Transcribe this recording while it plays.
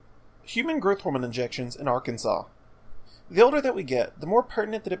Human growth hormone injections in Arkansas. The older that we get, the more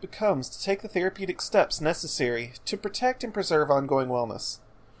pertinent that it becomes to take the therapeutic steps necessary to protect and preserve ongoing wellness.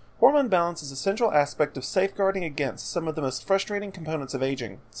 Hormone balance is a central aspect of safeguarding against some of the most frustrating components of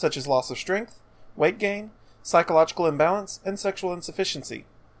aging, such as loss of strength, weight gain, psychological imbalance, and sexual insufficiency.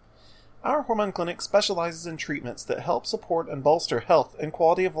 Our hormone clinic specializes in treatments that help support and bolster health and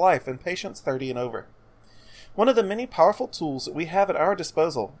quality of life in patients 30 and over. One of the many powerful tools that we have at our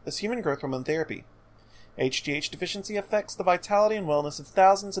disposal is human growth hormone therapy. HGH deficiency affects the vitality and wellness of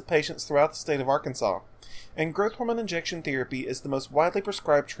thousands of patients throughout the state of Arkansas, and growth hormone injection therapy is the most widely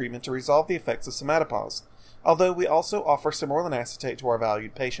prescribed treatment to resolve the effects of somatopause, although we also offer sermorelin acetate to our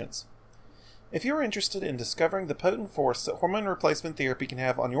valued patients. If you are interested in discovering the potent force that hormone replacement therapy can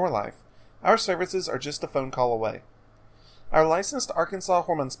have on your life, our services are just a phone call away. Our licensed Arkansas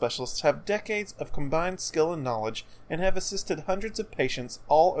hormone specialists have decades of combined skill and knowledge and have assisted hundreds of patients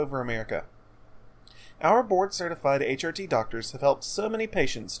all over America. Our board-certified HRT doctors have helped so many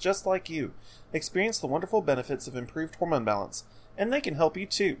patients just like you experience the wonderful benefits of improved hormone balance, and they can help you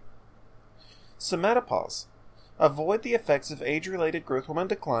too. Somatopause. Avoid the effects of age-related growth hormone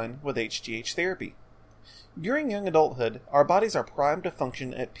decline with HGH therapy. During young adulthood, our bodies are primed to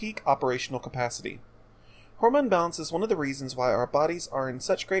function at peak operational capacity. Hormone balance is one of the reasons why our bodies are in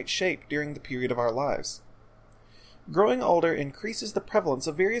such great shape during the period of our lives. Growing older increases the prevalence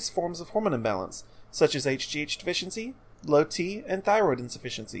of various forms of hormone imbalance, such as HGH deficiency, low T, and thyroid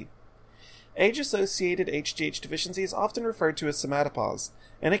insufficiency. Age-associated HGH deficiency is often referred to as somatopause,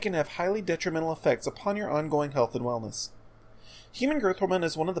 and it can have highly detrimental effects upon your ongoing health and wellness. Human growth hormone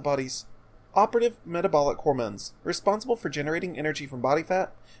is one of the body's operative metabolic hormones, responsible for generating energy from body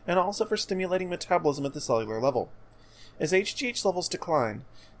fat and also for stimulating metabolism at the cellular level. As HGH levels decline,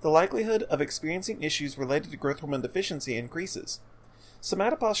 the likelihood of experiencing issues related to growth hormone deficiency increases.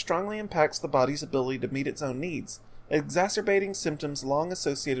 Somatopause strongly impacts the body's ability to meet its own needs, exacerbating symptoms long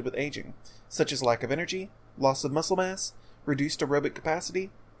associated with aging, such as lack of energy, loss of muscle mass, reduced aerobic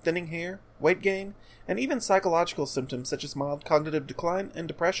capacity, thinning hair, weight gain, and even psychological symptoms such as mild cognitive decline and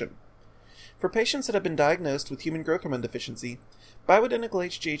depression. For patients that have been diagnosed with human growth hormone deficiency, bioidentical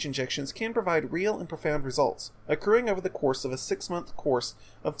HGH injections can provide real and profound results, accruing over the course of a 6-month course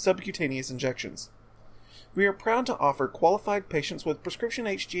of subcutaneous injections. We are proud to offer qualified patients with prescription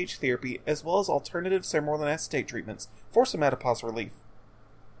HGH therapy as well as alternative sermorelin acetate treatments for somatopause relief.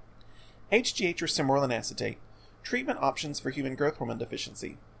 HGH or sermorelin acetate, treatment options for human growth hormone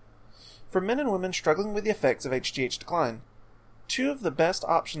deficiency. For men and women struggling with the effects of HGH decline, two of the best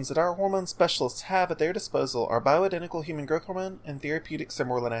options that our hormone specialists have at their disposal are bioidentical human growth hormone and therapeutic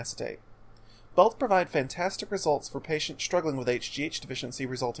sermorelin acetate. Both provide fantastic results for patients struggling with HGH deficiency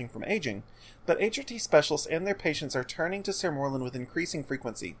resulting from aging, but HRT specialists and their patients are turning to sermorelin with increasing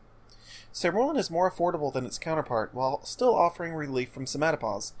frequency. Sermorelin is more affordable than its counterpart while still offering relief from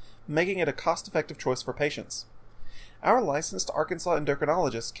somatopause, making it a cost-effective choice for patients. Our licensed Arkansas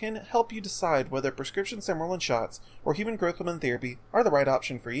endocrinologists can help you decide whether prescription sermorelin shots or human growth hormone therapy are the right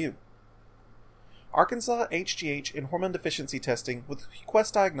option for you. Arkansas HGH and hormone deficiency testing with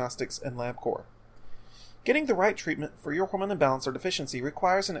Quest Diagnostics and LabCorp. Getting the right treatment for your hormone imbalance or deficiency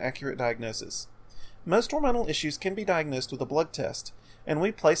requires an accurate diagnosis. Most hormonal issues can be diagnosed with a blood test, and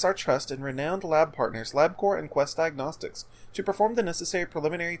we place our trust in renowned lab partners LabCorp and Quest Diagnostics to perform the necessary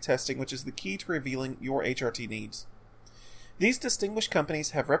preliminary testing, which is the key to revealing your HRT needs. These distinguished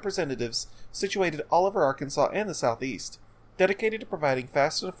companies have representatives situated all over Arkansas and the Southeast, dedicated to providing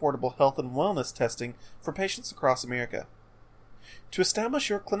fast and affordable health and wellness testing for patients across America. To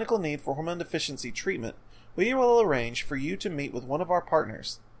establish your clinical need for hormone deficiency treatment, we will arrange for you to meet with one of our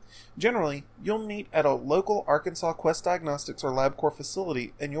partners. Generally, you'll meet at a local Arkansas Quest Diagnostics or LabCorp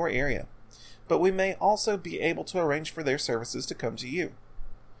facility in your area, but we may also be able to arrange for their services to come to you.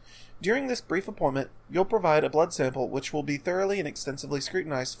 During this brief appointment, you'll provide a blood sample which will be thoroughly and extensively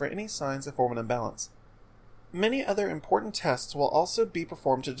scrutinized for any signs of hormone imbalance. Many other important tests will also be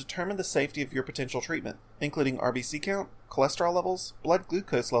performed to determine the safety of your potential treatment, including RBC count, cholesterol levels, blood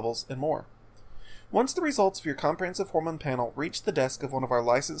glucose levels, and more. Once the results of your comprehensive hormone panel reach the desk of one of our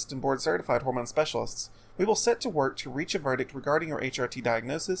licensed and board-certified hormone specialists, we will set to work to reach a verdict regarding your HRT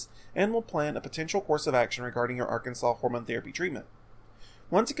diagnosis and will plan a potential course of action regarding your Arkansas hormone therapy treatment.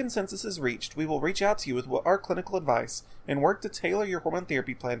 Once a consensus is reached, we will reach out to you with our clinical advice and work to tailor your hormone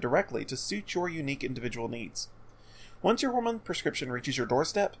therapy plan directly to suit your unique individual needs. Once your hormone prescription reaches your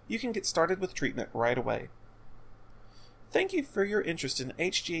doorstep, you can get started with treatment right away. Thank you for your interest in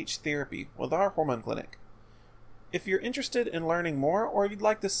HGH therapy with our hormone clinic. If you're interested in learning more or you'd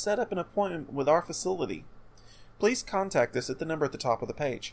like to set up an appointment with our facility, please contact us at the number at the top of the page.